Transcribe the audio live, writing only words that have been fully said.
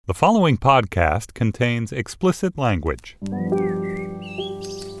The following podcast contains explicit language.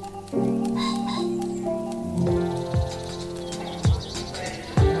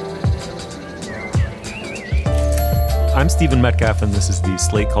 I'm Stephen Metcalf, and this is the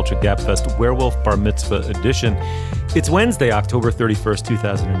Slate Culture Gabfest Werewolf Bar Mitzvah edition. It's Wednesday, October 31st,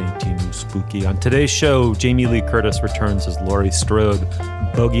 2018. Spooky. On today's show, Jamie Lee Curtis returns as Laurie Strode,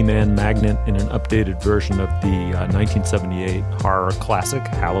 bogeyman magnet in an updated version of the 1978 horror classic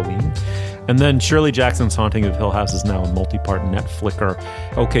Halloween. And then Shirley Jackson's Haunting of Hill House is now a multi-part Netflicker.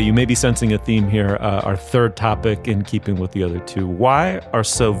 Okay, you may be sensing a theme here. Our third topic, in keeping with the other two: why are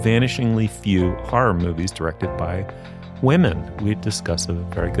so vanishingly few horror movies directed by women? We discuss a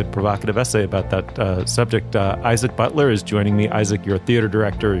very good provocative essay about that subject. Isaac Butler is joining me. Isaac, you're a theater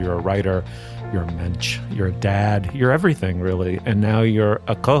director, you're a writer, you're a mensch, you're a dad, you're everything, really. And now you're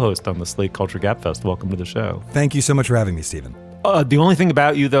a co-host on the Slate Culture Gabfest. Welcome to the show. Thank you so much for having me, Stephen. The only thing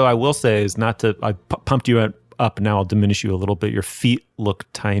about you, though, I will say is I pumped you up, now I'll diminish you a little bit. Your feet look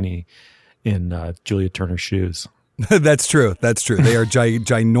tiny in Julia Turner's shoes. That's true. That's true. They are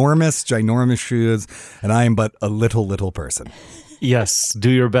ginormous shoes, and I am but a little person. Yes, do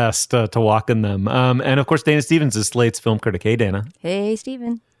your best to walk in them. And of course, Dana Stevens is Slate's film critic. Hey, Dana. Hey,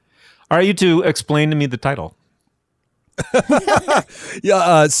 Stephen. All right, you two, explain to me the title.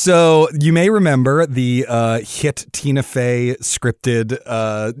 So you may remember the hit Tina Fey scripted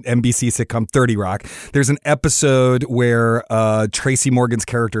NBC sitcom 30 Rock. There's an episode where Tracy Morgan's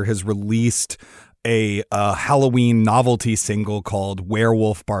character has released a Halloween novelty single called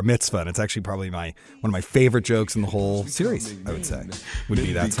Werewolf Bar Mitzvah, and it's actually probably one of my favorite jokes in the whole series, I would say, would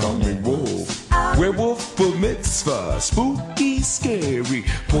be that song. Werewolf Bar Mitzvah, spooky, scary,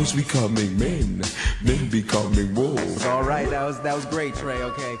 boys becoming men becoming wolves. All right, that was great, Trey.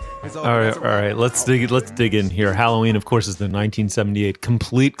 Okay. All right. Let's dig in here. Halloween, of course, is the 1978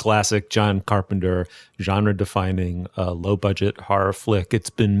 complete classic John Carpenter genre-defining low-budget horror flick.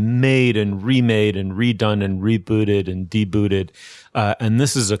 It's been made and remade and redone and rebooted and debooted, and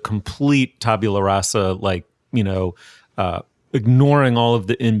this is a complete tabula rasa, ignoring all of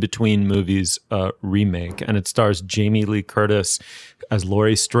the in-between movies remake. And it stars Jamie Lee Curtis as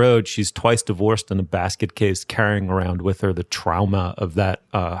Laurie Strode. She's twice divorced in a basket case, carrying around with her the trauma of that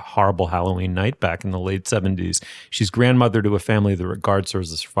horrible Halloween night back in the late 70s. She's grandmother to a family that regards her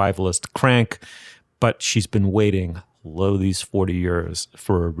as a survivalist crank, but she's been waiting these 40 years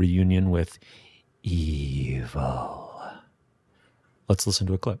for a reunion with evil. Let's listen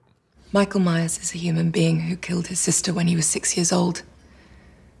to a clip. Michael Myers is a human being who killed his sister when he was 6 years old.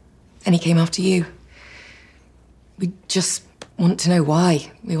 And he came after you. We just want to know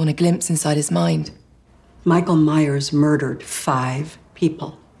why. We want a glimpse inside his mind. Michael Myers murdered 5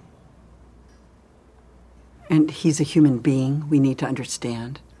 people. And he's a human being we need to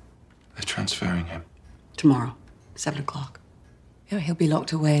understand. They're transferring him. Tomorrow, 7 o'clock. Yeah, he'll be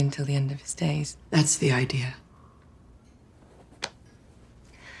locked away until the end of his days. That's the idea.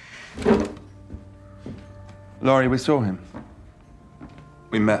 Laurie, we saw him.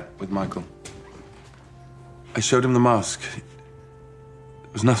 We met with Michael. I showed him the mask.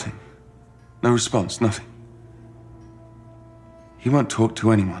 There was nothing. No response, nothing. He won't talk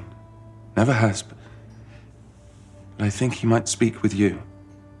to anyone. Never has, but I think he might speak with you.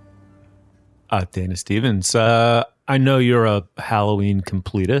 Dana Stevens, I know you're a Halloween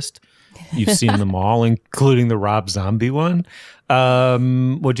completist. You've seen them all, including the Rob Zombie one.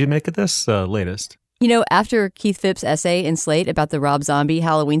 What'd you make of this latest? You know, after Keith Phipps' essay in Slate about the Rob Zombie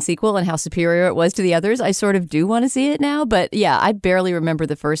Halloween sequel and how superior it was to the others, I sort of do want to see it now. But yeah, I barely remember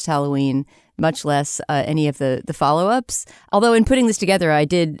the first Halloween, much less any of the follow-ups. Although in putting this together, I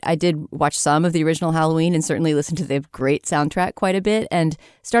did watch some of the original Halloween and certainly listened to the great soundtrack quite a bit, and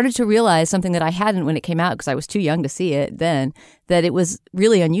started to realize something that I hadn't when it came out because I was too young to see it then, that it was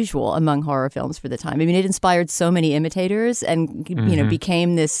really unusual among horror films for the time. I mean, it inspired so many imitators and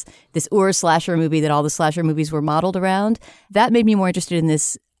became this Ur slasher movie that all the slasher movies were modeled around. That made me more interested in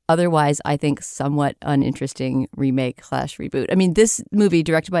this otherwise, I think, somewhat uninteresting remake/reboot. I mean, this movie,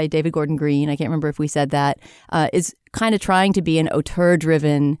 directed by David Gordon Green, I can't remember if we said that, is kind of trying to be an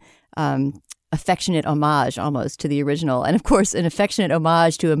auteur-driven, affectionate homage almost to the original. And of course, an affectionate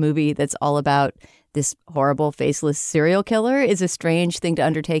homage to a movie that's all about this horrible, faceless serial killer is a strange thing to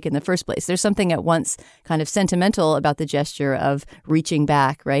undertake in the first place. There's something at once kind of sentimental about the gesture of reaching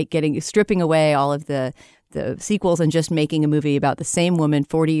back, right? Stripping away all of the sequels and just making a movie about the same woman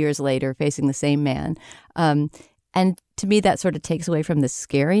 40 years later facing the same man. And to me, that sort of takes away from the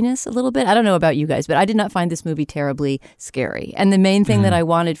scariness a little bit. I don't know about you guys, but I did not find this movie terribly scary. And the main thing that I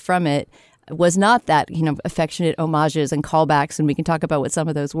wanted from it was not that, affectionate homages and callbacks, and we can talk about what some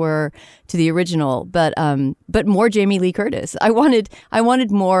of those were to the original, but more Jamie Lee Curtis. I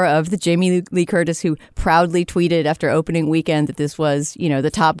wanted more of the Jamie Lee Curtis who proudly tweeted after opening weekend that this was,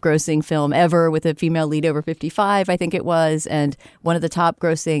 the top grossing film ever with a female lead over 55, I think it was, and one of the top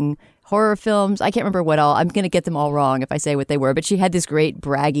grossing horror films. I can't remember what all. I'm going to get them all wrong if I say what they were, but she had this great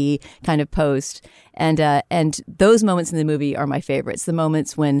braggy kind of post. And those moments in the movie are my favorites. The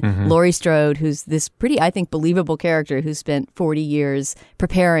moments when Laurie Strode, who's this pretty, I think, believable character who spent 40 years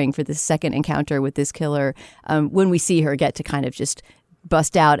preparing for this second encounter with this killer, when we see her get to kind of just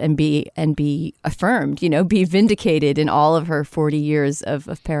bust out and be affirmed, be vindicated in all of her 40 years of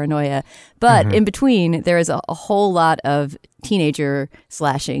paranoia. But in between, there is a whole lot of teenager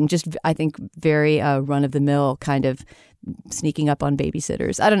slashing, just, I think, very run-of-the-mill kind of sneaking up on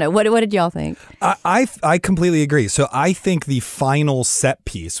babysitters. I don't know. What did y'all think? I completely agree. So I think the final set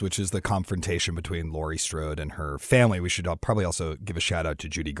piece, which is the confrontation between Laurie Strode and her family, we should probably also give a shout out to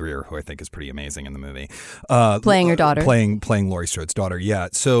Judy Greer, who I think is pretty amazing in the movie. Playing her daughter. Playing Laurie Strode's daughter, yeah.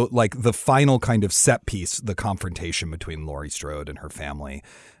 So like the final kind of set piece, the confrontation between Laurie Strode and her family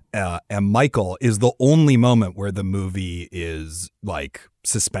and Michael is the only moment where the movie is like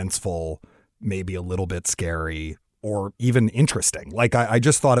suspenseful, maybe a little bit scary, or even interesting. Like I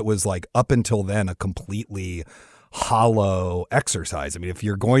just thought it was like up until then a completely hollow exercise. I mean, if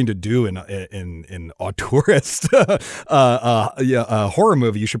you're going to do an auteurist horror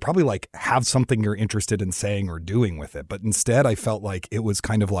movie, you should probably like have something you're interested in saying or doing with it. But instead, I felt like it was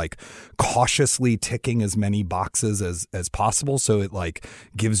kind of like cautiously ticking as many boxes as possible. So it like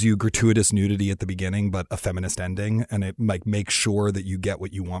gives you gratuitous nudity at the beginning, but a feminist ending, and it like makes sure that you get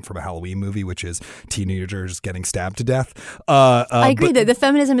what you want from a Halloween movie, which is teenagers getting stabbed to death. I agree that the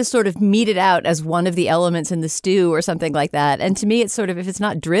feminism is sort of meted out as one of the elements in the stew or something like that. And to me, it's sort of, if it's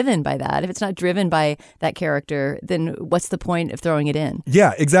not driven by that, if it's not driven by that character, then what's the point of throwing it in?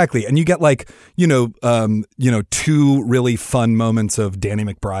 Yeah, exactly. And you get like, two really fun moments of Danny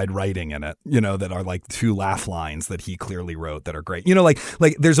McBride writing in it, that are like two laugh lines that he clearly wrote that are great.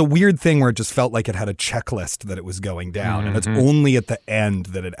 Like there's a weird thing where it just felt like it had a checklist that it was going down. And it's only at the end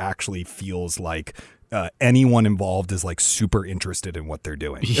that it actually feels like anyone involved is like super interested in what they're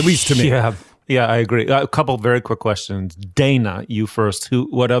doing, at least to me. Yeah, I agree. A couple very quick questions. Dana, you first.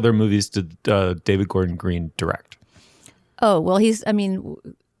 What other movies did David Gordon Green direct? Oh, well,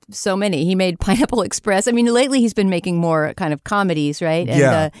 so many. He made Pineapple Express. I mean, lately he's been making more kind of comedies, right?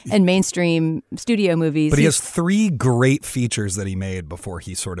 And, and mainstream studio movies. But he has three great features that he made before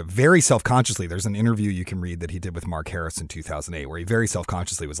he sort of very self-consciously, there's an interview you can read that he did with Mark Harris in 2008 where he very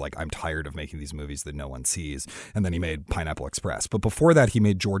self-consciously was like, I'm tired of making these movies that no one sees. And then he made Pineapple Express. But before that, he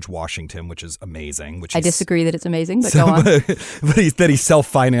made George Washington, which is amazing. I disagree that it's amazing, but go on. But that he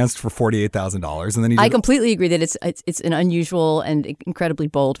self-financed for $48,000. And then I completely agree that it's an unusual and incredibly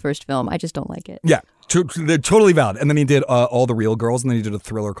bold first film. I just don't like it. Yeah, they're totally valid. And then he did All the Real Girls, and then he did a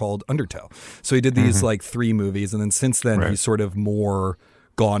thriller called Undertow. So he did these like three movies, and then since then he's sort of more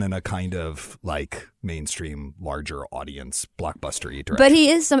gone in a kind of like mainstream, larger audience, blockbuster-y direction. But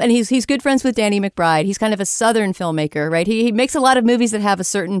he is and he's good friends with Danny McBride. He's kind of a Southern filmmaker, right? He makes a lot of movies that have a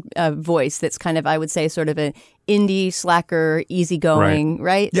certain voice that's kind of, I would say, sort of an indie, slacker, easygoing,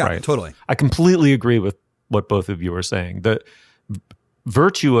 right? Yeah, totally. I completely agree with what both of you are saying. The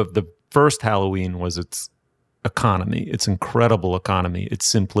virtue of the first Halloween was its economy, its incredible economy, its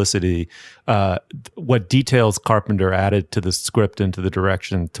simplicity, what details Carpenter added to the script and to the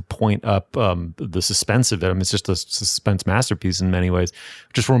direction to point up the suspense of it. I mean, it's just a suspense masterpiece in many ways.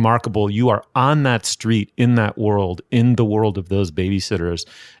 Just remarkable. You are on that street, in that world, in the world of those babysitters.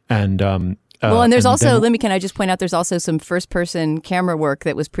 And and there's also, can I just point out, there's also some first-person camera work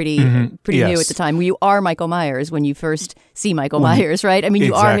that was pretty new at the time. You are Michael Myers when you first see Michael Myers, right? I mean,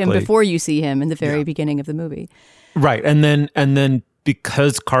 you are him before you see him in the very beginning of the movie. Right, and then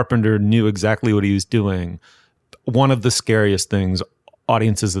because Carpenter knew exactly what he was doing, one of the scariest things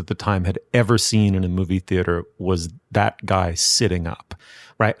audiences at the time had ever seen in a movie theater was that guy sitting up,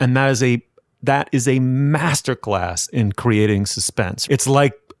 right? And that is a masterclass in creating suspense. It's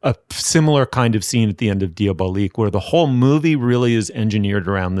like a similar kind of scene at the end of Diabolique, where the whole movie really is engineered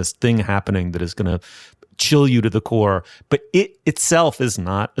around this thing happening that is going to chill you to the core. But it itself is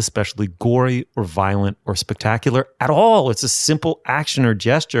not especially gory or violent or spectacular at all. It's a simple action or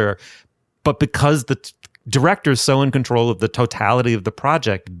gesture. But because the director is so in control of the totality of the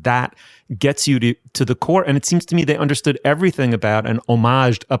project, that gets you to the core. And it seems to me they understood everything about and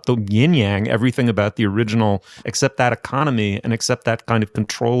homaged up the yin-yang, everything about the original, except that economy and except that kind of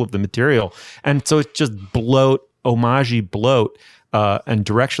control of the material. And so it's just homage-y bloat. and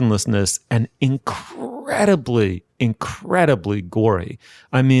directionlessness, and incredibly gory.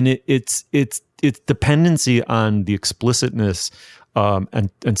 I mean, it's dependency on the explicitness and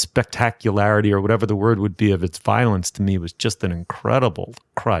spectacularity, or whatever the word would be, of its violence, to me was just an incredible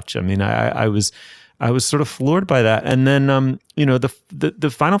crutch. I mean, I was sort of floored by that. And then,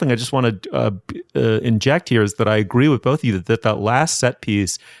 the final thing I just want to inject here is that I agree with both of you that last set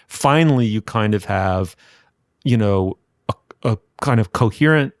piece, finally you kind of have, a kind of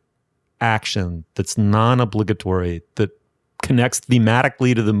coherent action that's non-obligatory, that connects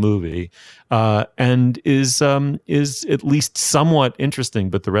thematically to the movie, and is at least somewhat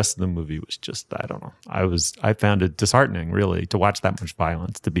interesting. But the rest of the movie was just, I don't know. I found it disheartening, really, to watch that much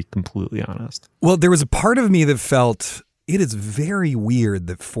violence, to be completely honest. Well, there was a part of me that felt it is very weird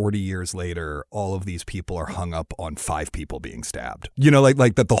that 40 years later, all of these people are hung up on 5 people being stabbed.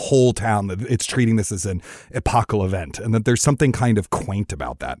 Like that the whole town, that it's treating this as an epochal event, and that there's something kind of quaint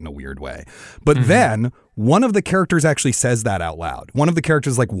about that in a weird way. But then one of the characters actually says that out loud. One of the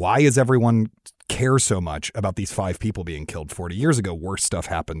characters is like, why is everyone care so much about these 5 people being killed 40 years ago? Worse stuff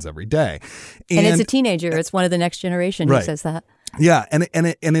happens every day. And it's a teenager. It's one of the next generation who says that. Yeah, and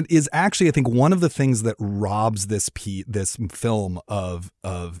it is actually, I think, one of the things that robs this film of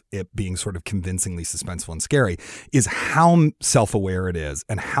it being sort of convincingly suspenseful and scary is how self-aware it is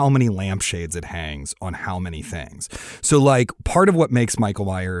and how many lampshades it hangs on how many things. So, like, part of what makes Michael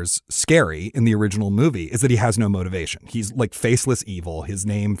Myers scary in the original movie is that he has no motivation. He's like faceless evil. His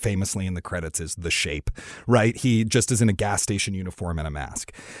name famously in the credits is The Shape, right? He just is in a gas station uniform and a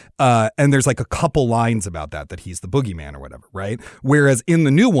mask. And there's like a couple lines about that he's the boogeyman or whatever, right? Whereas in the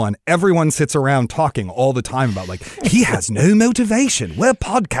new one, everyone sits around talking all the time about like, he has no motivation. We're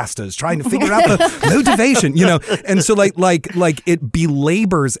podcasters trying to figure out the motivation, And so like it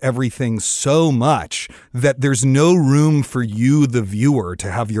belabors everything so much that there's no room for you, the viewer,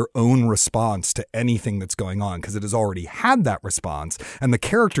 to have your own response to anything that's going on, because it has already had that response. And the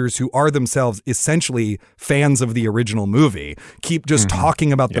characters, who are themselves essentially fans of the original movie, keep just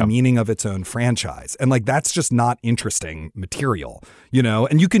talking about the meaning of its own franchise. And like, that's just not interesting material.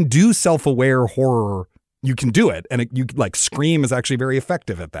 And you can do self-aware horror. You can do it. And Scream is actually very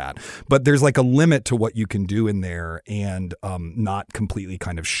effective at that. But there's like a limit to what you can do in there, and not completely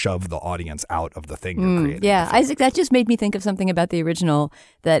kind of shove the audience out of the thing you're creating. Yeah, Isaac, that just made me think of something about the original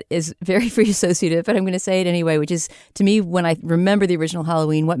that is very free associative, but I'm going to say it anyway, which is, to me, when I remember the original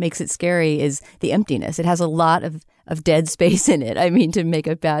Halloween, what makes it scary is the emptiness. It has a lot of dead space in it. I mean, to make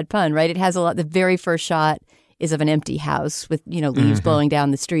a bad pun, right? It has a lot. The very first shot is of an empty house with, leaves blowing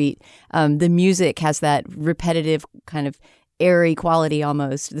down the street. The music has that repetitive kind of airy quality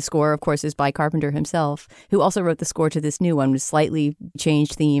almost. The score, of course, is by Carpenter himself, who also wrote the score to this new one with slightly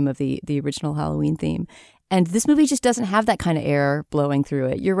changed theme of the original Halloween theme. And this movie just doesn't have that kind of air blowing through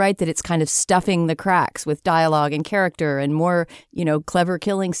it. You're right that it's kind of stuffing the cracks with dialogue and character and more, clever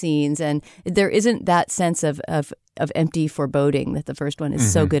killing scenes. And there isn't that sense of empty foreboding that the first one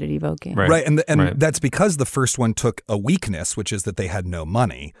is so good at evoking. Right. And that's because the first one took a weakness, which is that they had no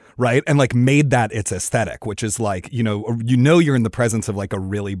money, right? And like made that its aesthetic, which is like, you're in the presence of like a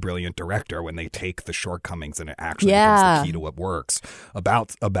really brilliant director when they take the shortcomings and it actually becomes the key to what works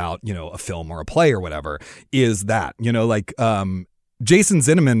about, a film or a play or whatever, is that, Jason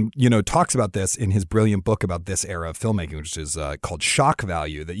Zinnemann, talks about this in his brilliant book about this era of filmmaking, which is called Shock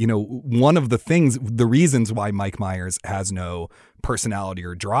Value, that, one of the reasons why Mike Myers has no personality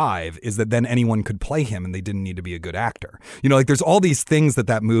or drive is that then anyone could play him and they didn't need to be a good actor. There's all these things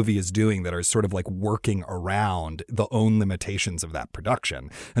that movie is doing that are sort of like working around the own limitations of that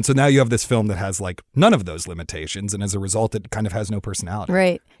production. And so now you have this film that has like none of those limitations, and as a result, it kind of has no personality.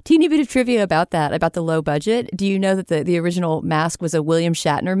 Right. Teeny bit of trivia about that, about the low budget. Do you know that the original mask was a William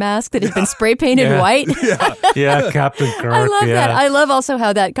Shatner mask that had been spray painted white? Yeah, Captain Kirk. I love that. I love also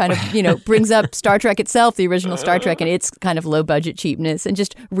how that kind of, brings up Star Trek itself, the original Star Trek, and its kind of low budget cheapness, and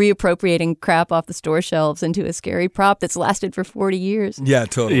just reappropriating crap off the store shelves into a scary prop that's lasted for 40 years. Yeah,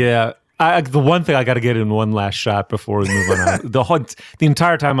 totally. Yeah. The one thing I got to get in one last shot before we move on. The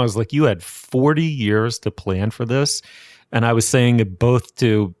entire time I was like, you had 40 years to plan for this. And I was saying it both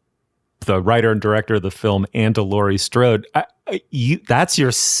to the writer and director of the film and to Laurie Strode. That's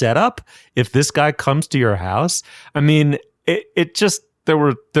your setup? If this guy comes to your house? I mean, it just... There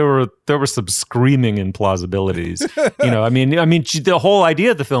were some screaming implausibilities. The whole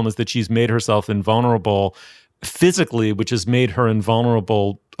idea of the film is that she's made herself invulnerable physically, which has made her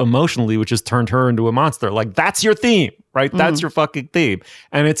invulnerable emotionally, which has turned her into a monster. Like, that's your theme, right? That's your fucking theme.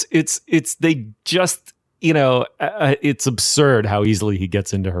 And it's they just it's absurd how easily he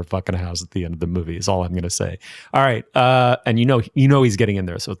gets into her fucking house at the end of the movie is all I'm going to say. All right. And he's getting in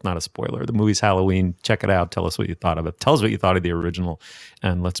there, so it's not a spoiler. The movie's Halloween. Check it out. Tell us what you thought of it. Tell us what you thought of the original,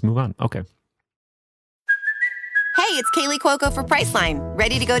 and let's move on. Okay. Hey, it's Kaylee Cuoco for Priceline.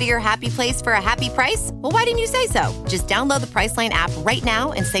 Ready to go to your happy place for a happy price? Well, why didn't you say so? Just download the Priceline app right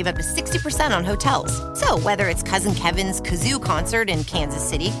now and save up to 60% on hotels. So whether it's Cousin Kevin's Kazoo Concert in Kansas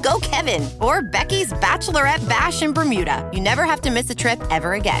City, go Kevin, or Becky's Bachelorette Bash in Bermuda, you never have to miss a trip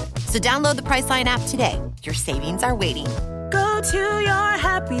ever again. So download the Priceline app today. Your savings are waiting. Go to your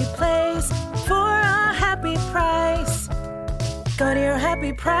happy place for a happy price. Go to your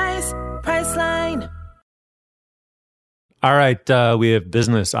happy price, Priceline. All right, we have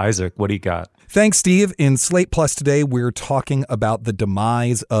business. Isaac, what do you got? Thanks, Steve. In Slate Plus today, we're talking about the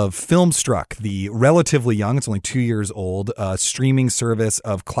demise of Filmstruck, the relatively young, it's only 2 years old, streaming service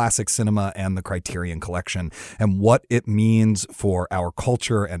of classic cinema and the Criterion Collection, and what it means for our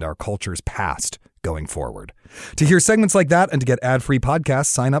culture and our culture's past going forward. To hear segments like that and to get ad-free podcasts,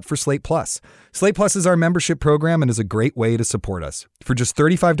 sign up for Slate Plus. Slate Plus is our membership program and is a great way to support us. For just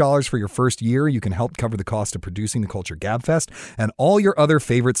 $35 for your first year, you can help cover the cost of producing the Culture Gabfest and all your other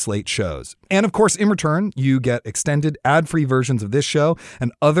favorite Slate shows. And of course, in return, you get extended ad-free versions of this show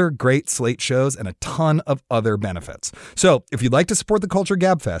and other great Slate shows and a ton of other benefits. So if you'd like to support the Culture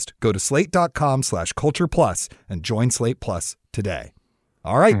Gabfest, go to slate.com/culture plus and join Slate Plus today.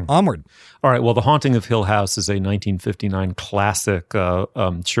 All right, onward. All right, well, The Haunting of Hill House is a 1959 classic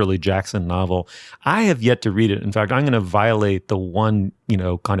Shirley Jackson novel. I have yet to read it. In fact, I'm going to violate the one,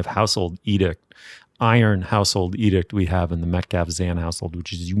 kind of household edict, iron household edict we have in the Metcalf-Zahn household,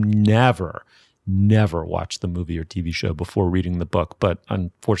 which is you never watch the movie or TV show before reading the book. But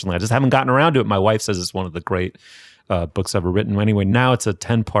unfortunately, I just haven't gotten around to it. My wife says it's one of the great books ever written. Anyway, now it's a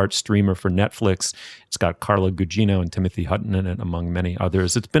 10-part streamer for Netflix. It's got Carla Gugino and Timothy Hutton in it, among many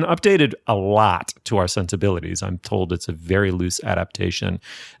others. It's been updated a lot to our sensibilities. I'm told it's a very loose adaptation.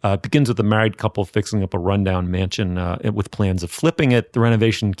 It begins with a married couple fixing up a rundown mansion with plans of flipping it. The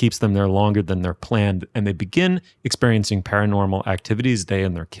renovation keeps them there longer than they're planned, and they begin experiencing paranormal activities, they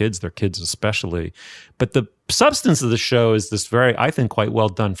and their kids especially. But the substance of the show is this very, I think, quite well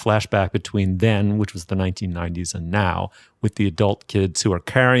done flashback between then, which was the 1990s, and now, with the adult kids who are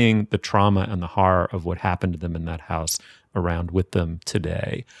carrying the trauma and the horror of what happened to them in that house around with them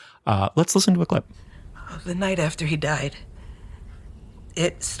today. Let's listen to a clip. The night after he died,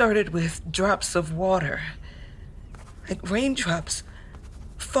 it started with drops of water, like raindrops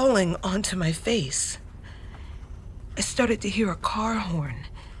falling onto my face. I started to hear a car horn,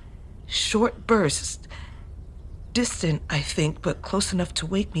 short bursts, distant, I think, but close enough to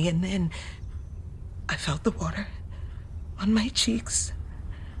wake me, and then I felt the water on my cheeks,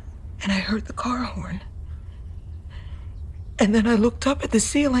 and I heard the car horn. And then I looked up at the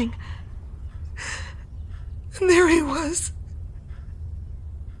ceiling, and there he was,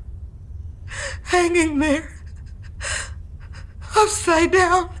 hanging there, upside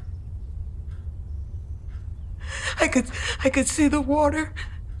down. I could see the water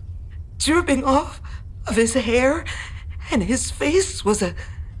dripping off of his hair, and his face was a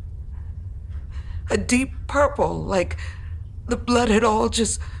deep purple, like the blood had all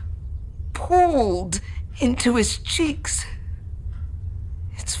just pooled into his cheeks.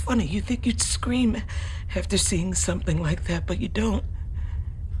 It's funny, you think you'd scream after seeing something like that, but you don't.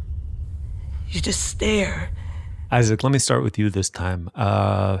 You just stare. Isaac, let me start with you this time.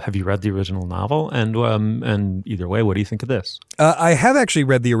 Have you read the original novel? And either way, what do you think of this? I have actually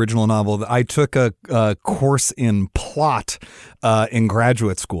read the original novel. I took a course in plot in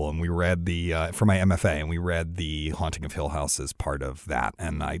graduate school, and we read for my MFA, and we read The Haunting of Hill House as part of that.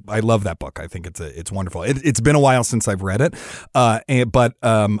 And I love that book. I think it's wonderful. It's been a while since I've read it, but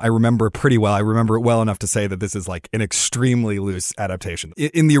I remember it pretty well. I remember it well enough to say that this is like an extremely loose adaptation.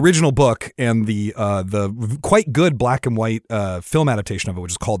 In the original book and the quite good black and white film adaptation of it,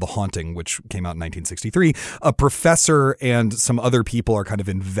 which is called The Haunting, which came out in 1963, a professor and some other people are kind of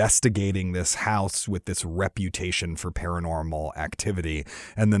investigating this house with this reputation for paranormal activity.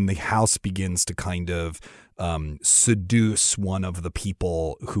 And then the house begins to kind of seduce one of the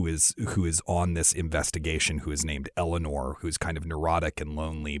people who is on this investigation, who is named Eleanor, who's kind of neurotic and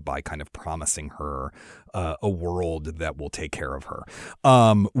lonely, by kind of promising her a world that will take care of her.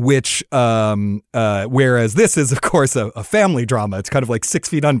 Whereas this is, of course, a family drama. It's kind of like 6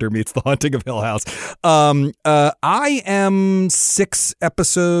 Feet Under meets The Haunting of Hill House. I am 6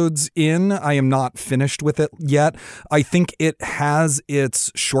 episodes in. I am not finished with it yet. I think it has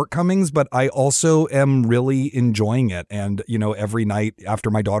its shortcomings, but I also am really enjoying it. And, every night after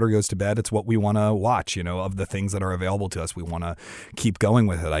my daughter goes to bed, it's what we want to watch, of the things that are available to us. We want to keep going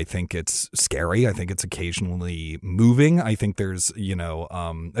with it. I think it's scary. I think it's occasionally moving. I think there's,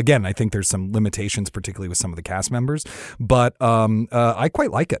 again, I think there's some limitations, particularly with some of the cast members, but I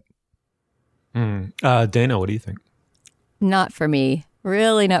quite like it. Dana, what do you think? Not for me.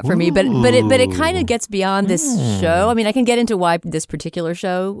 Really not for me, but it kind of gets beyond this show. I mean, I can get into why this particular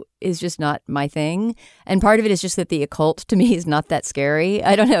show is just not my thing. And part of it is just that the occult to me is not that scary.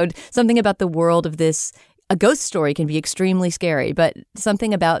 I don't know. Something about the world of this, a ghost story can be extremely scary, but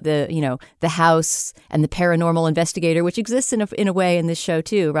something about the house and the paranormal investigator, which exists in a way in this show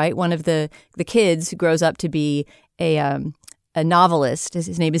too, right? One of the kids who grows up to be a novelist.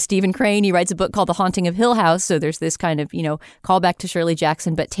 His name is Stephen Crane. He writes a book called The Haunting of Hill House. So there's this kind of, callback to Shirley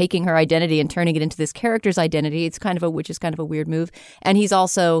Jackson, but taking her identity and turning it into this character's identity. Which is kind of a weird move. And he's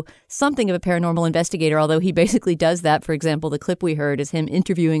also something of a paranormal investigator, although he basically does that. For example, the clip we heard is him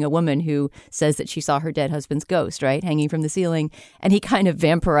interviewing a woman who says that she saw her dead husband's ghost, right, hanging from the ceiling. And he kind of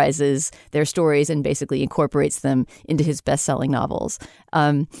vampirizes their stories and basically incorporates them into his best-selling novels.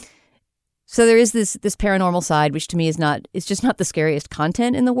 So there is this paranormal side, which to me it's just not the scariest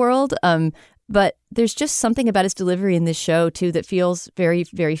content in the world. But there's just something about its delivery in this show, too, that feels very,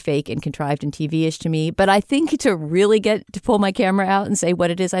 very fake and contrived and TV-ish to me. But I think to really get to pull my camera out and say what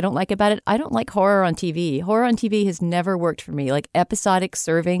it is I don't like about it, I don't like horror on TV. Horror on TV has never worked for me. Like episodic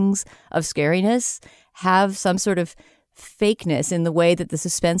servings of scariness have some sort of fakeness in the way that the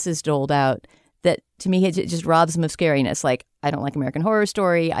suspense is doled out that to me it just robs them of scariness. Like, I don't like American Horror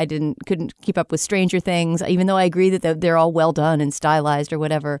Story. I couldn't keep up with Stranger Things, even though I agree that they're all well done and stylized or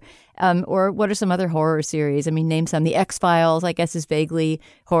whatever. Or what are some other horror series? I mean, name some. The X-Files, I guess, is vaguely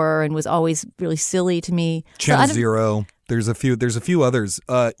horror and was always really silly to me. Channel Zero. There's a few others.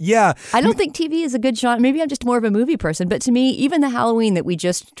 Yeah. I don't think TV is a good genre. Maybe I'm just more of a movie person. But to me, even the Halloween that we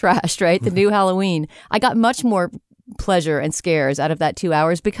just trashed, right? The new Halloween, I got much more pleasure and scares out of that 2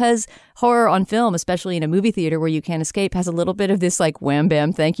 hours because horror on film, especially in a movie theater where you can't escape, has a little bit of this like wham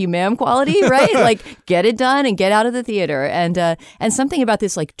bam thank you ma'am quality, right? Like get it done and get out of the theater. And something about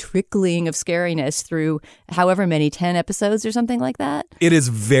this like trickling of scariness through however many 10 episodes or something like that. It is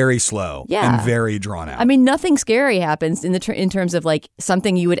very slow and very drawn out. I mean, nothing scary happens in terms of like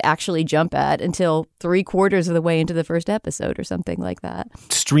something you would actually jump at until 3/4 of the way into the first episode or something like that.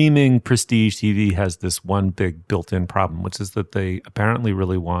 Streaming prestige TV has this one big built-in problem, which is that they apparently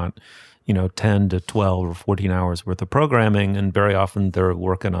really want 10 to 12 or 14 hours worth of programming, and very often they're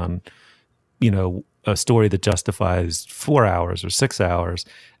working on a story that justifies 4 hours or 6 hours.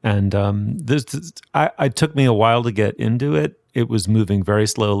 And it took me a while to get into it. It was moving very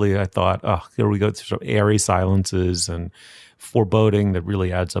slowly. I thought, oh, here we go, sort of airy silences and foreboding that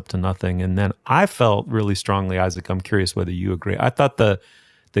really adds up to nothing. And then I felt really strongly, Isaac, I'm curious whether you agree, I thought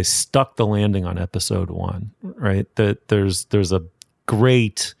they stuck the landing on episode 1, right? That there's a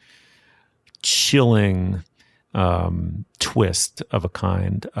great chilling twist of a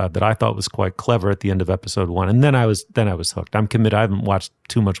kind that I thought was quite clever at the end of episode 1, and then I was hooked. I'm committed. I haven't watched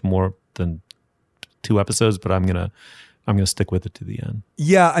too much more than 2 episodes, but I'm gonna stick with it to the end.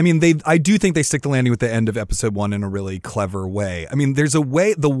 Yeah, I mean, I do think they stick the landing with the end of episode 1 in a really clever way. I mean, there's the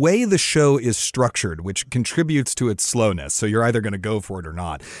way the show is structured, which contributes to its slowness. So you're either going to go for it or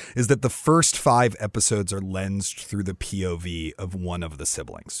not. Is that the first 5 episodes are lensed through the POV of one of the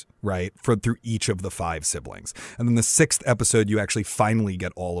siblings, right? Through each of the 5 siblings, and then the 6th episode, you actually finally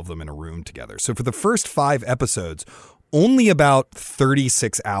get all of them in a room together. So for the first 5 episodes, only about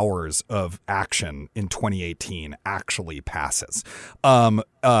 36 hours of action in 2018 actually passes,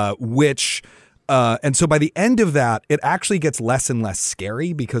 and so by the end of that, it actually gets less and less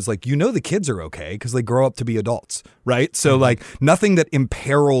scary because the kids are okay because they grow up to be adults, right? So nothing that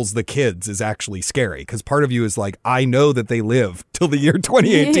imperils the kids is actually scary because part of you is like, I know that they live till the year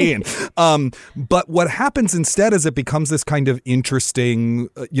 2018. But what happens instead is it becomes this kind of interesting,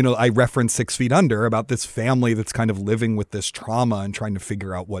 I referenced 6 Feet Under about this family that's kind of living with this trauma and trying to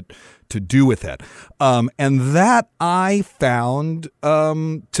figure out what to do with it. And that I found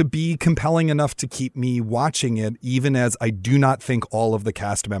to be compelling enough to keep me watching it, even as I do not think all of the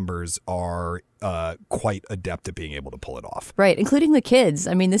cast members are quite adept at being able to pull it off. Right, including the kids.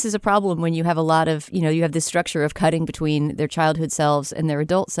 I mean, this is a problem when you have a lot of, you have this structure of cutting between their childhood selves and their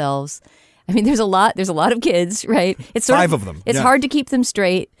adult selves. I mean, there's a lot of kids, right? It's sort 5 of them. It's yeah. hard to keep them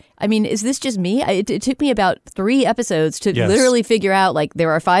straight. I mean, is this just me? It took me about 3 episodes to literally figure out, like, there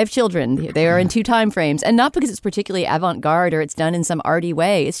are 5 children. They are in 2 time frames. And not because it's particularly avant-garde or it's done in some arty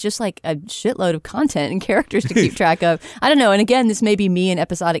way. It's just like a shitload of content and characters to keep track of. I don't know. And again, this may be me in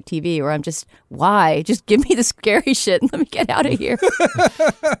episodic TV where I'm just, why? Just give me the scary shit and let me get out of here.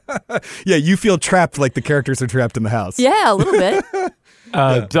 Yeah, you feel trapped like the characters are trapped in the house. Yeah, a little bit.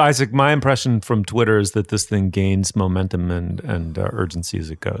 Isaac, my impression from Twitter is that this thing gains momentum and urgency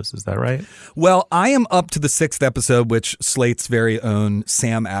as it goes. Is that right? Well, I am up to the 6th episode, which Slate's very own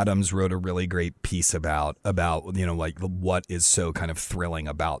Sam Adams wrote a really great piece about, like what is so kind of thrilling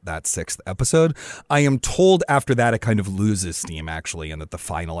about that 6th episode. I am told after that it kind of loses steam, actually, and that the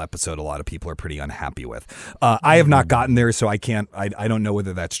final episode a lot of people are pretty unhappy with. I have not gotten there, so I don't know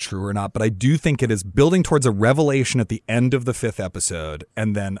whether that's true or not, but I do think it is building towards a revelation at the end of the 5th episode.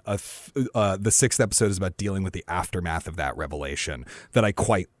 And then the 6th episode is about dealing with the aftermath of that revelation that I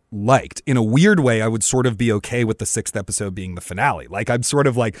quite liked. In a weird way, I would sort of be okay with the 6th episode being the finale. Like, I'm sort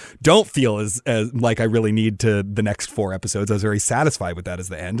of like, don't feel as like I really need to the next 4 episodes. I was very satisfied with that as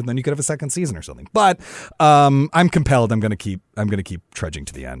the end, and then you could have a 2nd season or something. But I'm compelled. I'm going to keep trudging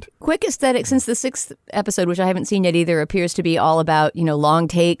to the end. Quick aesthetic, since the 6th episode, which I haven't seen yet either, appears to be all about, long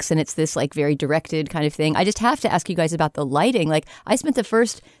takes, and it's this like very directed kind of thing. I just have to ask you guys about the lighting. Like, I spent the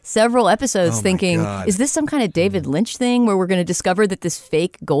first several episodes thinking, is this some kind of David Lynch thing where we're going to discover that this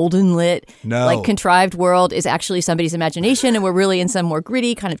fake golden lit, like contrived world is actually somebody's imagination, and we're really in some more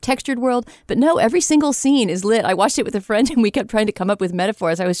gritty kind of textured world? But no, every single scene is lit. I watched it with a friend, and we kept trying to come up with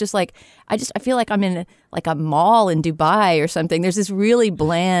metaphors. I was just like, I feel like I'm in like a mall in Dubai or something. There's this really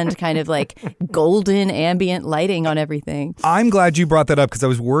bland kind of like golden ambient lighting on everything. I'm glad you brought that up because I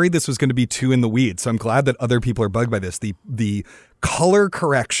was worried this was going to be too in the weeds. So I'm glad that other people are bugged by this. The color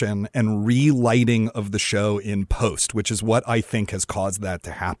correction and relighting of the show in post, which is what I think has caused that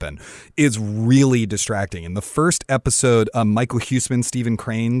to happen, is really distracting. In the first episode, Michael Huisman, Stephen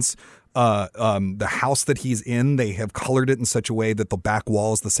Crane's the house that he's in, they have colored it in such a way that the back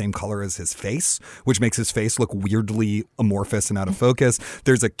wall is the same color as his face, which makes his face look weirdly amorphous and out of focus.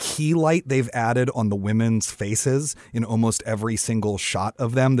 There's a key light they've added on the women's faces in almost every single shot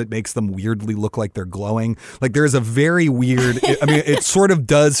of them that makes them weirdly look like they're glowing. Like, there's a very weird, it sort of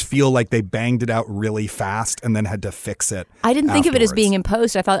does feel like they banged it out really fast and then had to fix it. I didn't think of it as afterwards. being in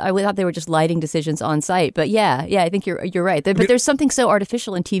post. I thought they were just lighting decisions on site. But yeah, I think you're right. But there's something so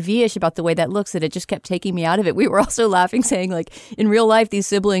artificial and TV-ish about the way that looks that it just kept taking me out of it. We were also laughing, saying, like, in real life, these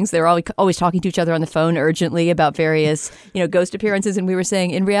siblings, they're always talking to each other on the phone urgently about various, ghost appearances. And we were saying,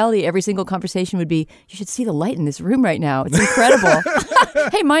 in reality, every single conversation would be, you should see the light in this room right now. It's incredible.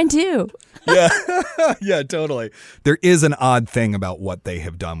 Hey, mine too. Yeah, totally. There is an odd thing about what they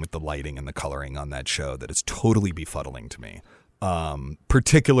have done with the lighting and the coloring on that show that is totally befuddling to me.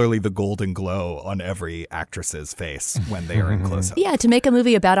 Particularly the golden glow on every actress's face when they are in close-up. Yeah, to make a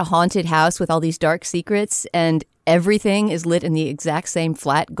movie about a haunted house with all these dark secrets and everything is lit in the exact same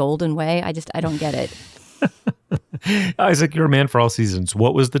flat golden way. I don't get it. Isaac, you're a man for all seasons.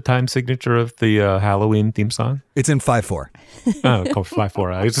 What was the time signature of the Halloween theme song? It's in 5/4. Oh, called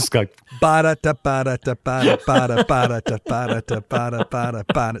 5/4. I was just like,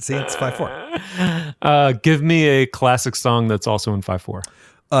 see, it's 5/4. Give me a classic song that's also in 5/4.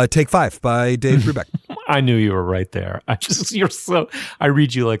 Take 5 by Dave Brubeck. I knew you were right there. I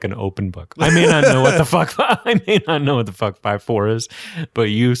read you like an open book. I may not know what the fuck 5/4 is, but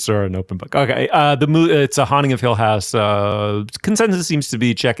you, sir, are an open book. Okay. It's a Haunting of Hill House. Consensus seems to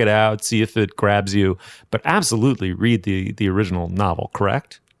be check it out, see if it grabs you, but absolutely read the original novel,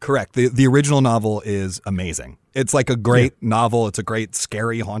 correct? Correct. The original novel is amazing. It's like a great novel. It's a great,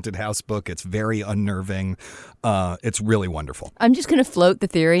 scary, haunted house book. It's very unnerving. It's really wonderful. I'm just going to float the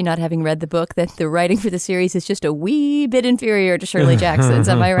theory, not having read the book, that the writing for the series is just a wee bit inferior to Shirley Jackson's.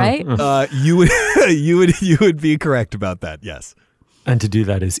 Am I right? You would be correct about that. Yes. And to do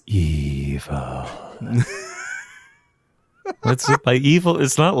that is evil. By evil,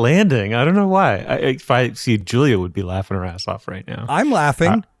 it's not landing. I don't know why. If I see Julia would be laughing her ass off right now. I'm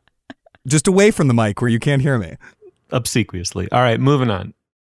laughing. Just away from the mic where you can't hear me. Obsequiously. All right, moving on.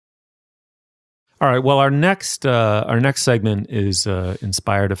 All right, well, our next segment is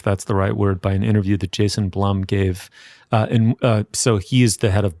inspired, if that's the right word, by an interview that Jason Blum gave. So he is the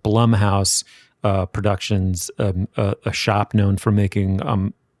head of Blumhouse Productions, a shop known for making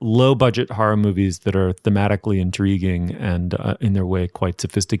low-budget horror movies that are thematically intriguing and, in their way, quite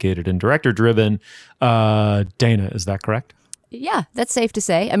sophisticated and director-driven. Dana, is that correct? Yeah, that's safe to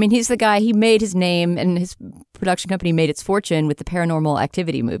say. I mean, he's the guy, he made his name and his production company made its fortune with the Paranormal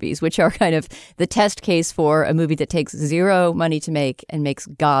Activity movies, which are kind of the test case for a movie that takes zero money to make and makes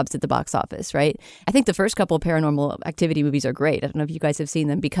gobs at the box office, right? I think the first couple of Paranormal Activity movies are great. I don't know if you guys have seen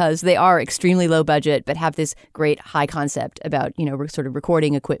them because they are extremely low budget, but have this great high concept about, sort of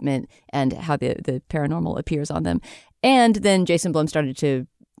recording equipment and how the paranormal appears on them. And then Jason Blum started to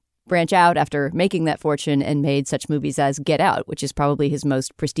branch out after making that fortune and made such movies as Get Out, which is probably his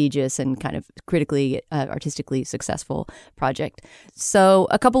most prestigious and kind of critically, artistically successful project. So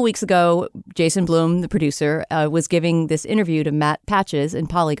a couple weeks ago, Jason Blum, the producer, was giving this interview to Matt Patches in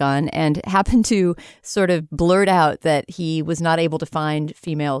Polygon and happened to sort of blurt out that he was not able to find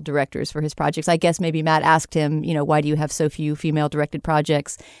female directors for his projects. I guess maybe Matt asked him, why do you have so few female-directed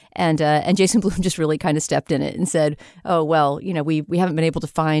projects? And Jason Blum just really kind of stepped in it and said, oh, well, we haven't been able to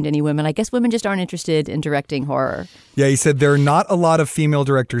find any women. I guess women just aren't interested in directing horror. Yeah, he said there are not a lot of female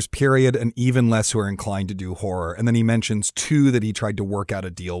directors, period, and even less who are inclined to do horror. And then he mentions 2 that he tried to work out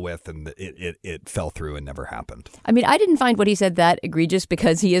a deal with, and it fell through and never happened. I mean, I didn't find what he said that egregious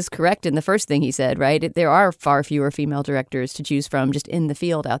because he is correct in the first thing he said, right? There are far fewer female directors to choose from just in the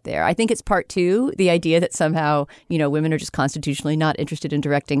field out there. I think it's part 2, the idea that somehow, women are just constitutionally not interested in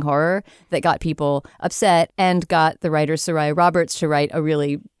directing horror, that got people upset and got the writer Soraya Roberts to write a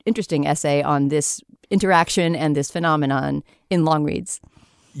really interesting essay on this interaction and this phenomenon in Long Reads.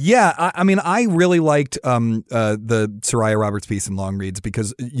 Yeah, I mean, I really liked the Soraya Roberts piece in Long Reads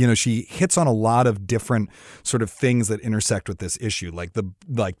because, she hits on a lot of different sort of things that intersect with this issue. Like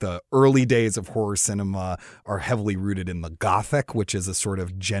the early days of horror cinema are heavily rooted in the Gothic, which is a sort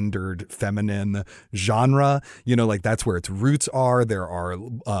of gendered feminine genre. Like that's where its roots are. There are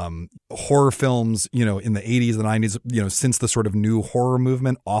horror films, in the 80s, the 90s, since the sort of new horror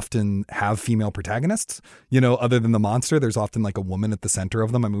movement often have female protagonists. Other than the monster, there's often like a woman at the center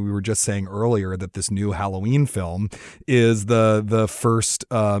of them. I mean, we were just saying earlier that this new Halloween film is the first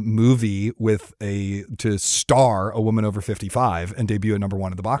movie to star a woman over 55 and debut at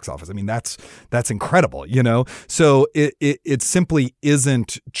 #1 at the box office. I mean, that's incredible, So it simply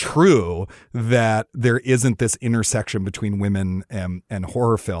isn't true that there isn't this intersection between women and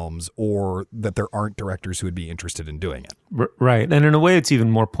horror films, or that there aren't directors who would be interested in doing it. Right. And in a way, it's even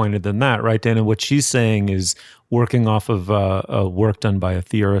more pointed than that, right, Dana? What she's saying is working off of work done by a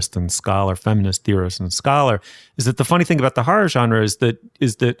theorist and scholar, feminist theorist and scholar, is that the funny thing about the horror genre is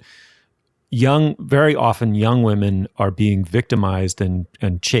that very often young women are being victimized and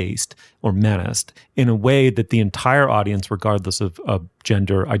chased or menaced in a way that the entire audience, regardless of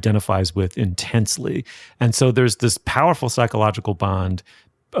gender, identifies with intensely. And so there's this powerful psychological bond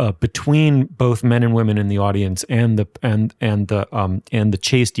between both men and women in the audience and the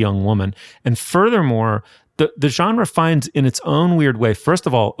chased young woman. And furthermore, the genre finds in its own weird way, first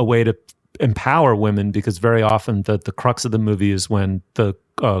of all, a way to empower women, because very often the crux of the movie is when the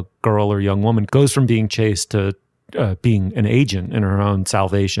girl or young woman goes from being chased to being an agent in her own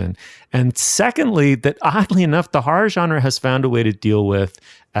salvation. And secondly, that oddly enough, the horror genre has found a way to deal with,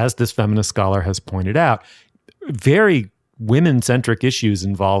 as this feminist scholar has pointed out, very women-centric issues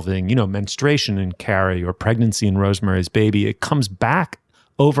involving, menstruation in Carrie or pregnancy in Rosemary's Baby. It comes back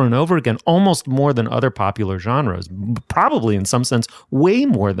over and over again, almost more than other popular genres, probably in some sense way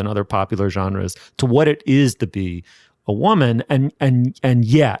more than other popular genres, to what it is to be a woman. And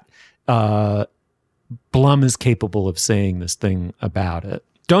yet Blum is capable of saying this thing about it.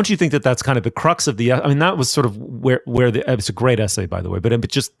 Don't you think that that's kind of the crux of the? I mean, that was sort of where it's a great essay, by the way, but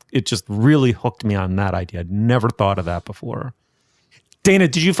it just really hooked me on that idea. I'd never thought of that before. Dana,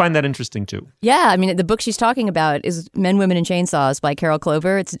 did you find that interesting too? Yeah, I mean, the book she's talking about is Men, Women, and Chainsaws by Carol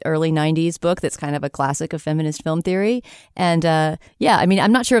Clover. It's an early 90s book that's kind of a classic of feminist film theory. And yeah, I mean,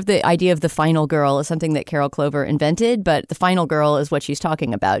 I'm not sure if the idea of the final girl is something that Carol Clover invented, but the final girl is what she's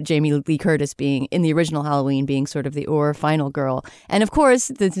talking about. Jamie Lee Curtis being, in the original Halloween, being sort of the final girl. And of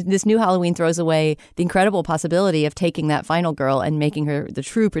course, this new Halloween throws away the incredible possibility of taking that final girl and making her the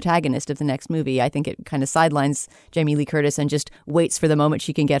true protagonist of the next movie. I think it kind of sidelines Jamie Lee Curtis and just waits for the moment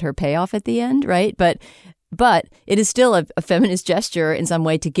she can get her payoff at the end, right? But it is still a feminist gesture in some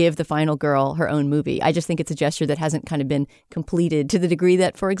way to give the final girl her own movie. I just think it's a gesture that hasn't kind of been completed to the degree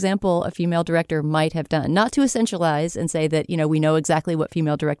that, for example, a female director might have done. Not to essentialize and say that, we know exactly what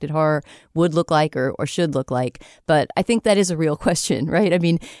female-directed horror would look like or should look like, but I think that is a real question, right? I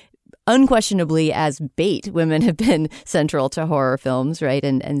mean, unquestionably, as bait, women have been central to horror films, right?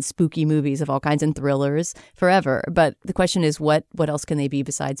 And spooky movies of all kinds and thrillers forever. But the question is, what else can they be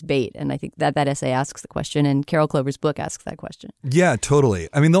besides bait? And I think that essay asks the question, and Carol Clover's book asks that question. Yeah, totally.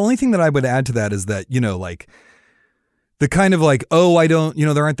 I mean, the only thing that I would add to that is that, The kind of like, oh, I don't,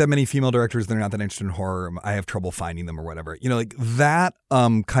 there aren't that many female directors. They're not that interested in horror. I have trouble finding them or whatever. Like that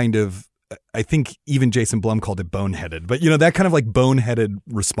kind of, I think even Jason Blum called it boneheaded, but that kind of like boneheaded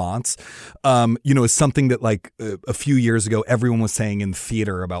response, is something that like a few years ago, everyone was saying in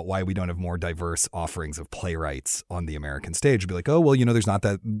theater about why we don't have more diverse offerings of playwrights on the American stage. It'd be like, oh, well, there's not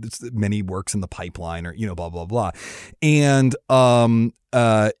that many works in the pipeline or, blah, blah, blah. And,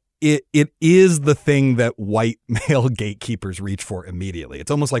 It is the thing that white male gatekeepers reach for immediately. It's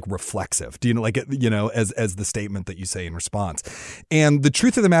almost like reflexive. Do as the statement that you say in response. And the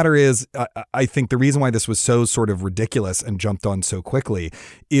truth of the matter is, I think the reason why this was so sort of ridiculous and jumped on so quickly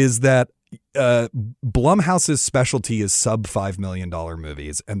is that Blumhouse's specialty is sub $5 million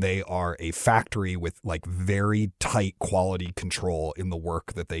movies, and they are a factory with like very tight quality control in the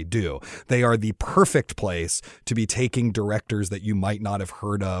work that they do. They are the perfect place to be taking directors that you might not have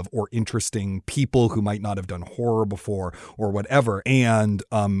heard of or interesting people who might not have done horror before or whatever, and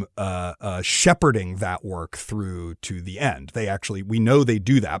shepherding that work through to the end. We know they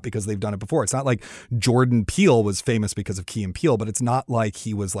do that because they've done it before. It's not like Jordan Peele was famous because of Key and Peele, but it's not like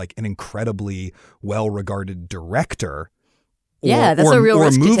he was like an incredibly well-regarded director that's a real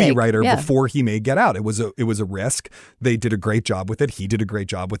risk movie to take. writer before he made Get Out. It was a risk. They did a great job with it. He did a great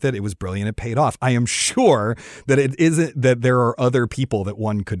job with it. It was brilliant. It paid off. I am sure that it isn't that there are other people that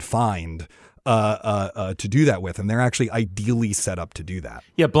one could find to do that with, and they're actually ideally set up to do that.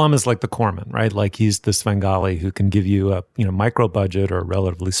 Yeah, Blum is like the Corman, right? Like he's the Svengali who can give you a micro budget or a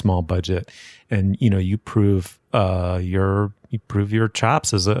relatively small budget, and you prove your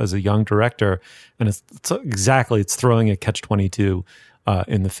chops as a young director, and it's throwing a catch-22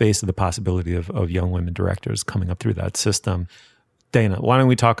 in the face of the possibility of young women directors coming up through that system. Dana, why don't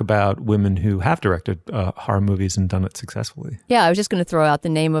we talk about women who have directed horror movies and done it successfully? Yeah, I was just going to throw out the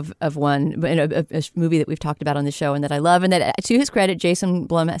name of one in a movie that we've talked about on the show and that I love. And that, to his credit, Jason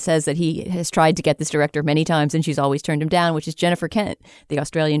Blum says that he has tried to get this director many times and she's always turned him down, which is Jennifer Kent, the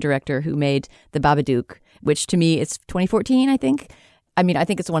Australian director who made The Babadook, which to me, it's 2014, I think. I mean, I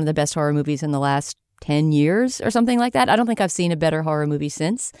think it's one of the best horror movies in the last 10 years or something like that. I don't think I've seen a better horror movie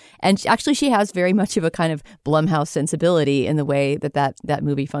since. And actually, she has very much of a kind of Blumhouse sensibility in the way that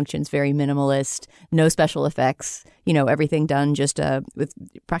movie functions. Very minimalist, no special effects, everything done just with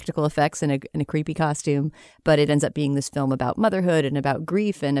practical effects in a creepy costume. But it ends up being this film about motherhood and about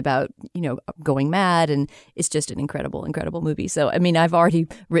grief and about, going mad. And it's just an incredible, incredible movie. So, I mean, I've already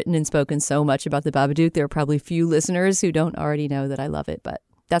written and spoken so much about The Babadook. There are probably few listeners who don't already know that I love it. But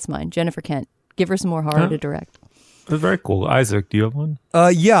that's mine. Jennifer Kent. Give her some more horror to direct. That's very cool. Isaac, do you have one?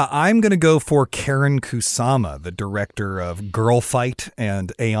 Yeah, I'm going to go for Karen Kusama, the director of Girl Fight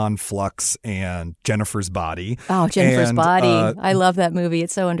and Aeon Flux and Jennifer's Body. Oh, Jennifer's Body. I love that movie.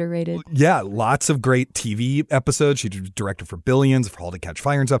 It's so underrated. Yeah, lots of great TV episodes. She directed for Billions, for Halt to Catch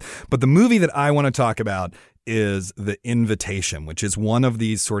Fire and stuff. But the movie that I want to talk about is The Invitation, which is one of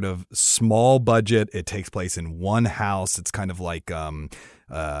these sort of small budget. It takes place in one house. It's kind of like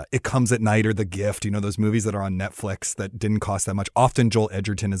It Comes at Night or The Gift, those movies that are on Netflix that didn't cost that much. Often Joel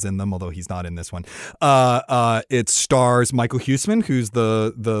Edgerton is in them, although he's not in this one. It stars Michael Huisman, who's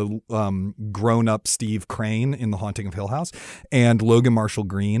the grown-up Steve Crane in The Haunting of Hill House, and Logan Marshall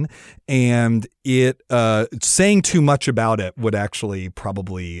Green. And saying too much about it would actually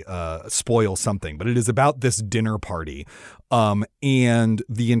probably spoil something, but it is about this dinner party. And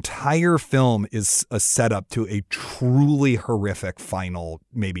the entire film is a setup to a truly horrific final,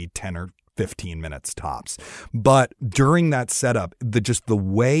 maybe 10 or 15 minutes tops. But during that setup, the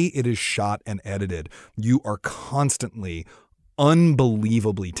way it is shot and edited, you are constantly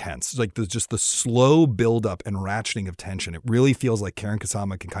unbelievably tense. Like just the slow buildup and ratcheting of tension. It really feels like Karen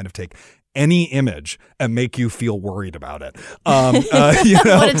Kusama can kind of take any image and make you feel worried about it. What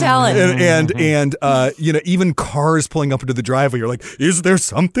a talent. And even cars pulling up into the driveway, you're like, is there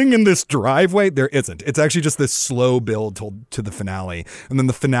something in this driveway? There isn't. It's actually just this slow build to the finale. And then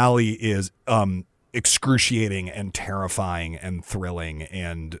the finale is excruciating and terrifying and thrilling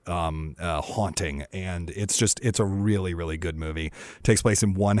and haunting, and it's a really, really good movie. It takes place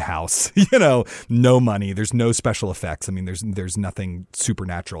in one house, no money, there's no special effects. I mean, there's nothing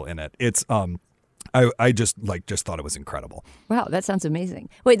supernatural in it. It's I just thought it was incredible. Wow, that sounds amazing.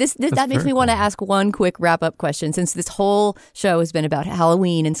 Wait, that makes me want to ask one quick wrap-up question. Since this whole show has been about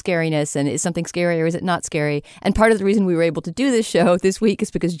Halloween and scariness, and is something scary or is it not scary? And part of the reason we were able to do this show this week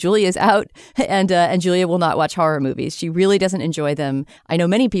is because Julia's out, and Julia will not watch horror movies. She really doesn't enjoy them. I know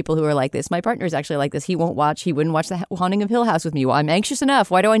many people who are like this. My partner is actually like this. He wouldn't watch The Haunting of Hill House with me. Well, I'm anxious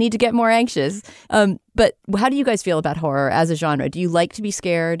enough. Why do I need to get more anxious? But how do you guys feel about horror as a genre? Do you like to be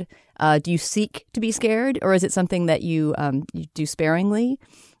scared? Do you seek to be scared, or is it something that you do sparingly?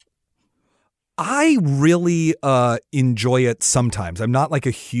 I really enjoy it sometimes. I'm not like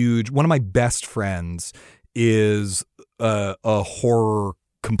a huge... One of my best friends is a horror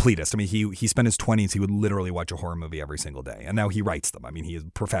completist. I mean, he spent his 20s, he would literally watch a horror movie every single day. And now he writes them. I mean, he is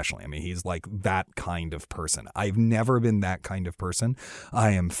professionally. I mean, he's like that kind of person. I've never been that kind of person.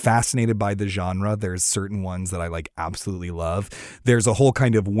 I am fascinated by the genre. There's certain ones that I like absolutely love. There's a whole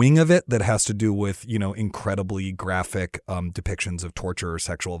kind of wing of it that has to do with, you know, incredibly graphic depictions of torture or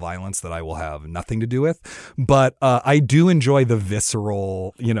sexual violence that I will have nothing to do with. But I do enjoy the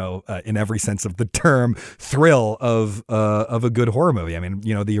visceral, you know, in every sense of the term, thrill of a good horror movie. I mean,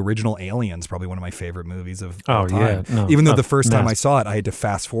 you know, the original Alien's probably one of my favorite movies of all time. Yeah, no, even though the first time I saw it, I had to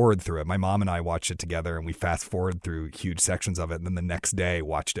fast forward through it. My mom and I watched it together, and we fast forward through huge sections of it, and then the next day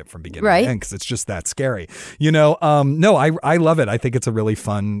watched it from beginning to end because it's just that scary. You know, no, I love it. I think it's a really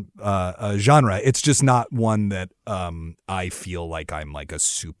fun genre. It's just not one that I feel like I'm like a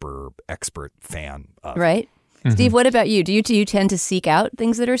super expert fan of. Right. Mm-hmm. Steve, what about you? Do you tend to seek out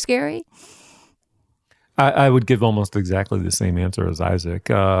things that are scary? I would give almost exactly the same answer as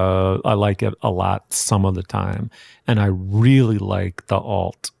Isaac. I like it a lot some of the time. And I really like the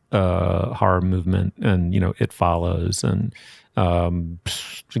alt horror movement and, you know, It Follows and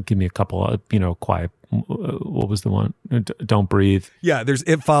give me a couple of, you know, Quiet. What was the one? Don't Breathe. Yeah, there's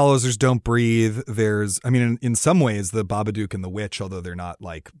It Follows, there's Don't Breathe. There's, I mean, in some ways, the Babadook and the Witch, although they're not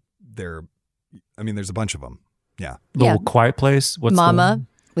like, I mean, there's a bunch of them. Yeah. The Quiet Place. What's Mama.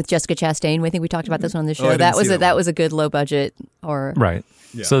 With Jessica Chastain. I think we talked about this on the show. That was a good low budget horror. Right.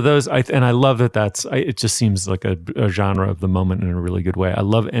 Yeah. So those, and I love that it just seems like a genre of the moment in a really good way. I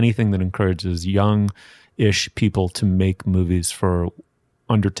love anything that encourages young-ish people to make movies for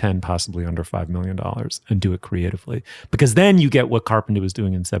under 10, possibly under $5 million and do it creatively. Because then you get what Carpenter was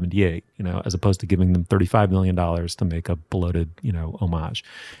doing in 78, you know, as opposed to giving them $35 million to make a bloated, you know, homage.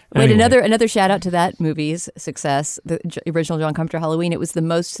 Wait, another shout out to that movie's success, the original John Carpenter Halloween. It was the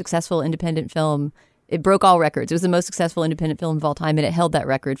most successful independent film. It broke all records. It was the most successful independent film of all time, and it held that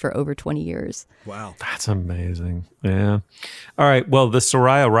record for over 20 years. Wow. That's amazing. Yeah. All right. Well, the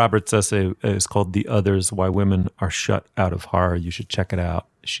Soraya Roberts essay is called The Others, Why Women Are Shut Out of Horror. You should check it out.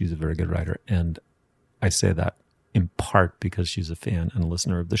 She's a very good writer. And I say that in part because she's a fan and a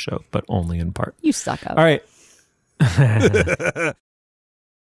listener of the show, but only in part. You suck up. All right.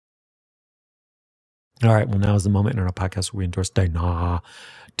 All right. Well, now is the moment in our podcast where we endorse Dana.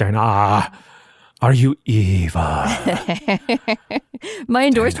 Dana, are you evil? My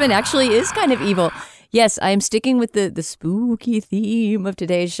endorsement actually is kind of evil. Yes, I am sticking with the spooky theme of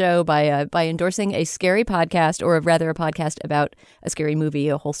today's show by endorsing a scary podcast, or rather a podcast about a scary movie,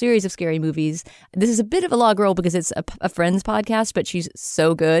 a whole series of scary movies. This is a bit of a log roll because it's a friend's podcast, but she's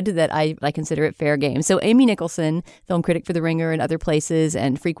so good that I consider it fair game. So Amy Nicholson, film critic for The Ringer and other places,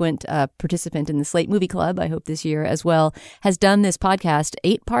 and frequent participant in the Slate Movie Club, I hope this year as well, has done this podcast,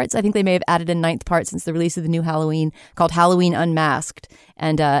 8 parts. I think they may have added a 9th part since the release of the new Halloween, called Halloween Unmasked.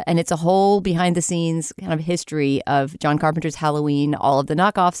 And it's a whole behind-the-scenes kind of history of John Carpenter's Halloween, all of the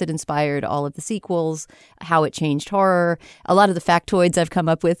knockoffs it inspired, all of the sequels, how it changed horror. A lot of the factoids I've come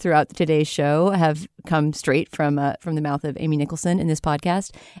up with throughout today's show have come straight from the mouth of Amy Nicholson in this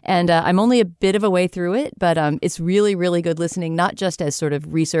podcast. And I'm only a bit of a way through it, but it's really, really good listening, not just as sort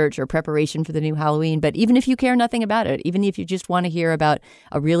of research or preparation for the new Halloween, but even if you care nothing about it, even if you just want to hear about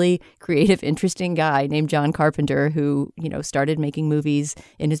a really creative, interesting guy named John Carpenter who, you know, started making movies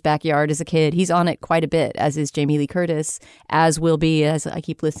in his backyard as a kid. He's on it quite a bit, as is Jamie Lee Curtis, as will be, as I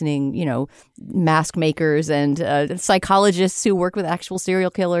keep listening, you know, mask makers and psychologists who work with actual serial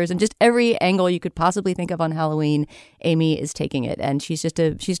killers, and just every angle you could possibly think of on Halloween, Amy is taking it, and she's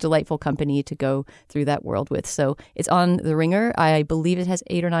delightful company to go through that world with. So it's on The Ringer. I believe it has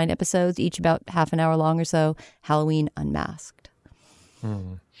 8 or 9 episodes, each about half an hour long or so. Halloween Unmasked.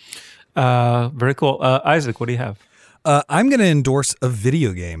 Very cool. Isaac, what do you have? I'm going to endorse a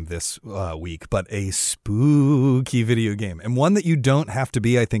video game this week, but a spooky video game, and one that you don't have to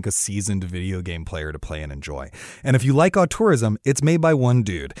be, I think, a seasoned video game player to play and enjoy. And if you like auteurism, it's made by one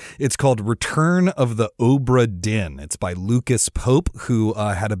dude. It's called Return of the Obra Dinn. It's by Lucas Pope, who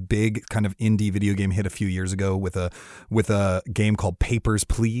had a big kind of indie video game hit a few years ago with a game called Papers,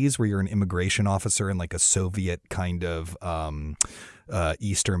 Please, where you're an immigration officer in like a Soviet kind of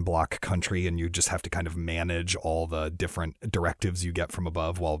Eastern Bloc country, and you just have to kind of manage all the different directives you get from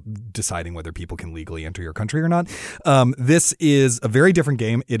above while deciding whether people can legally enter your country or not. This is a very different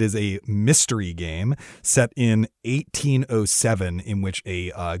game. It is a mystery game set in 1807, in which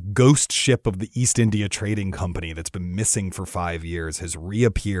a ghost ship of the East India Trading Company that's been missing for 5 years has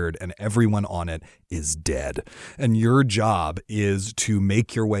reappeared, and everyone on it is dead. And your job is to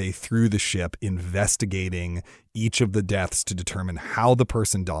make your way through the ship, investigating each of the deaths to determine how the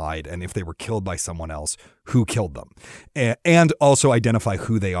person died, and if they were killed by someone else, who killed them, and also identify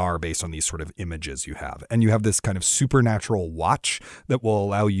who they are based on these sort of images you have. And you have this kind of supernatural watch that will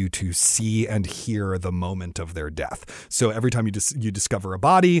allow you to see and hear the moment of their death. So every time you discover a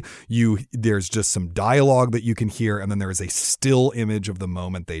body, there's just some dialogue that you can hear, and then there is a still image of the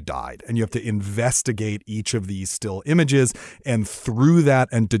moment they died. And you have to investigate each of these still images, and through that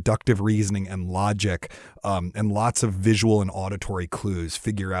and deductive reasoning and logic, and lots of visual and auditory clues,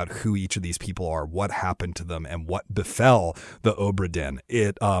 figure out who each of these people are, what happened to them, and what befell the Obra Dinn.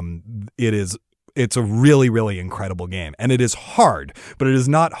 It's a really, really incredible game. And it is hard, but it is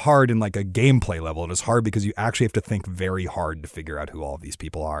not hard in like a gameplay level. It is hard because you actually have to think very hard to figure out who all of these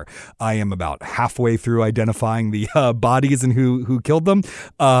people are. I am about halfway through identifying the bodies and who killed them.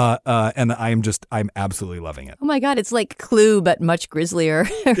 And I'm absolutely loving it. Oh my God, it's like Clue, but much grislier,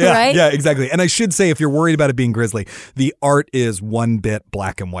 yeah, right? Yeah, exactly. And I should say, if you're worried about it being grisly, the art is 1-bit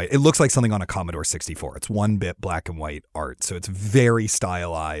black and white. It looks like something on a Commodore 64. It's 1-bit black and white art. So it's very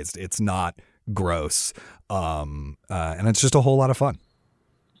stylized. It's not gross, and it's just a whole lot of fun.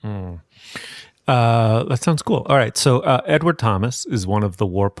 That sounds cool. All right, so Edward Thomas is one of the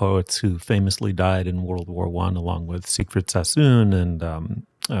war poets who famously died in World War I, along with Siegfried Sassoon and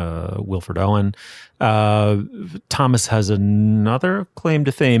Wilfred Owen. Thomas has another claim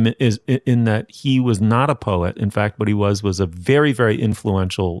to fame is in that he was not a poet. In fact, what he was a very, very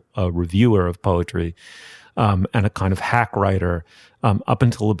influential reviewer of poetry, and a kind of hack writer. Up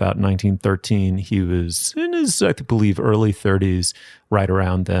until about 1913, he was in his, I believe, early 30s, right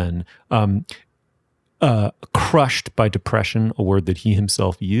around then, crushed by depression, a word that he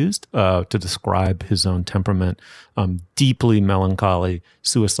himself used to describe his own temperament, deeply melancholy,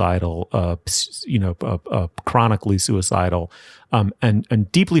 suicidal, chronically suicidal,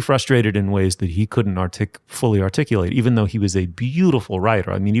 and deeply frustrated in ways that he couldn't fully articulate, even though he was a beautiful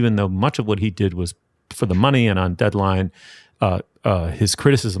writer. I mean, even though much of what he did was for the money and on deadline, his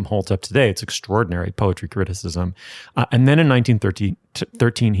criticism holds up today. It's extraordinary poetry criticism. And then in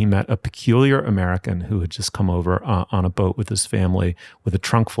 1913, he met a peculiar American who had just come over on a boat with his family with a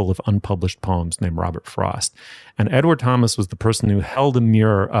trunk full of unpublished poems named Robert Frost. And Edward Thomas was the person who held a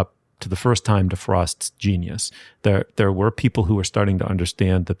mirror up to the first time to Frost's genius. There were people who were starting to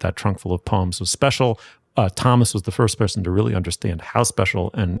understand that trunk full of poems was special. Thomas was the first person to really understand how special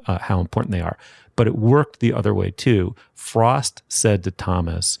and how important they are. But it worked the other way too. Frost said to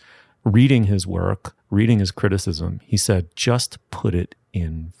Thomas, reading his work, reading his criticism, he said, just put it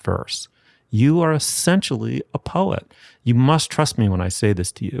in verse. You are essentially a poet. You must trust me when I say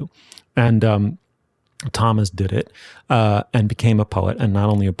this to you. And Thomas did it and became a poet, and not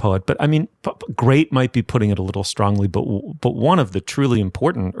only a poet, but I mean, great might be putting it a little strongly, but one of the truly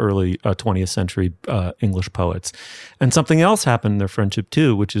important early 20th century English poets. And something else happened in their friendship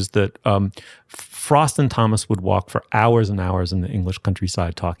too, which is that Frost and Thomas would walk for hours and hours in the English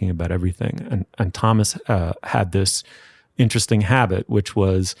countryside talking about everything. And Thomas had this interesting habit, which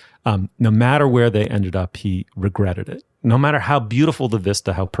was no matter where they ended up, he regretted it. No matter how beautiful the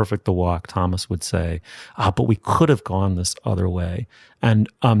vista, how perfect the walk, Thomas would say, but we could have gone this other way. And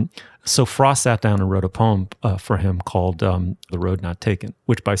so Frost sat down and wrote a poem for him called The Road Not Taken,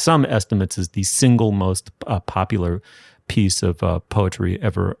 which by some estimates is the single most popular piece of poetry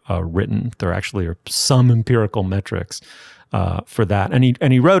ever written. There actually are some empirical metrics for that.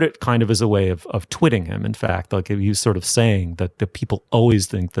 And he wrote it kind of as a way of twitting him. In fact, like he was sort of saying that the people always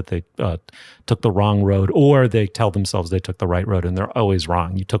think that they took the wrong road, or they tell themselves they took the right road, and they're always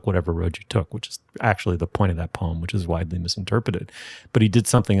wrong. You took whatever road you took, which is actually the point of that poem, which is widely misinterpreted. But he did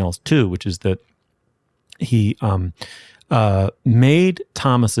something else too, which is that he made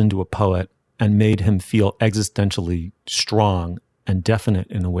Thomas into a poet and made him feel existentially strong and definite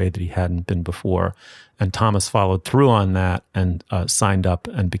in a way that he hadn't been before. And Thomas followed through on that and signed up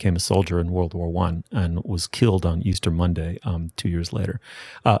and became a soldier in World War I and was killed on Easter Monday 2 years later.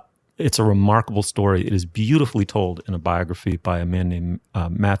 It's a remarkable story. It is beautifully told in a biography by a man named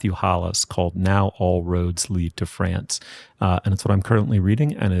Matthew Hollis called Now All Roads Lead to France. And it's what I'm currently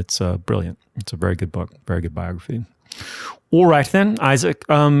reading, and it's brilliant. It's a very good book, very good biography. All right then, Isaac.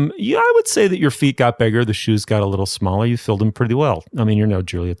 Yeah, I would say that your feet got bigger, the shoes got a little smaller. You filled them pretty well. I mean, you're no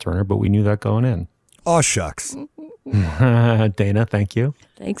Julia Turner, but we knew that going in. Aw, shucks. Dana, thank you.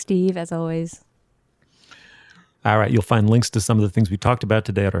 Thanks, Steve, as always. All right, you'll find links to some of the things we talked about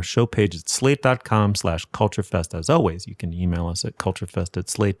today at our show page at slate.com/culturefest. As always, you can email us at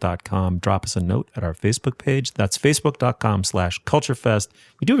culturefest@slate.com. Drop us a note at our Facebook page. That's facebook.com/culturefest.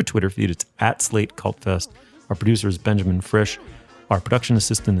 We do have a Twitter feed. It's at Slate Cultfest. Our producer is Benjamin Frisch. Our production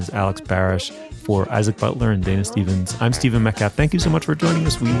assistant is Alex Barish. For Isaac Butler and Dana Stevens, I'm Stephen Metcalf. Thank you so much for joining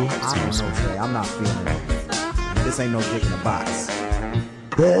us. We will see you soon. I'm not feeling it. This ain't no dick in a box.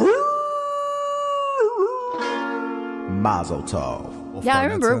 Mazel tov. Yeah, I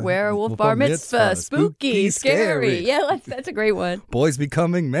remember Werewolf Bar Mitzvah. Spooky, scary. Yeah, that's a great one. Boys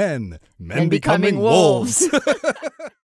becoming men. Men becoming wolves.